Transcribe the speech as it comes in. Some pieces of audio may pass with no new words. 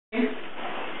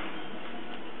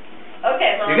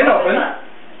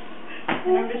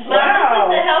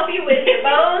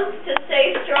bones to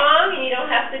stay strong, and you don't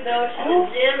have to go to the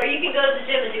gym, or you can go to the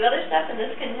gym and do other stuff, and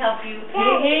this can help you.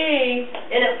 Hey.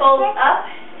 And it folds up,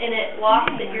 and it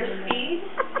walks at your speed,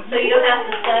 so you don't have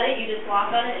to set it, you just walk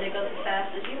on it, and it goes as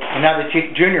fast as you want. And now that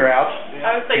Junior out,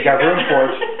 you got room for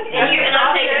it. And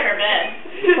I'm taking her bed.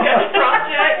 You got the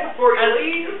project before you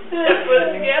leave, just put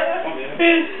it together.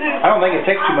 I don't think it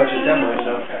takes too much assembly,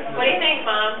 so. What do you think,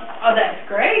 Mom? Oh, that's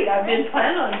great. I've been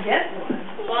planning on getting one.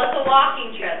 Well, it's a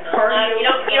walking treadmill. You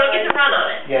don't get to run on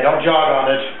it. Yeah, don't jog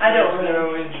on it.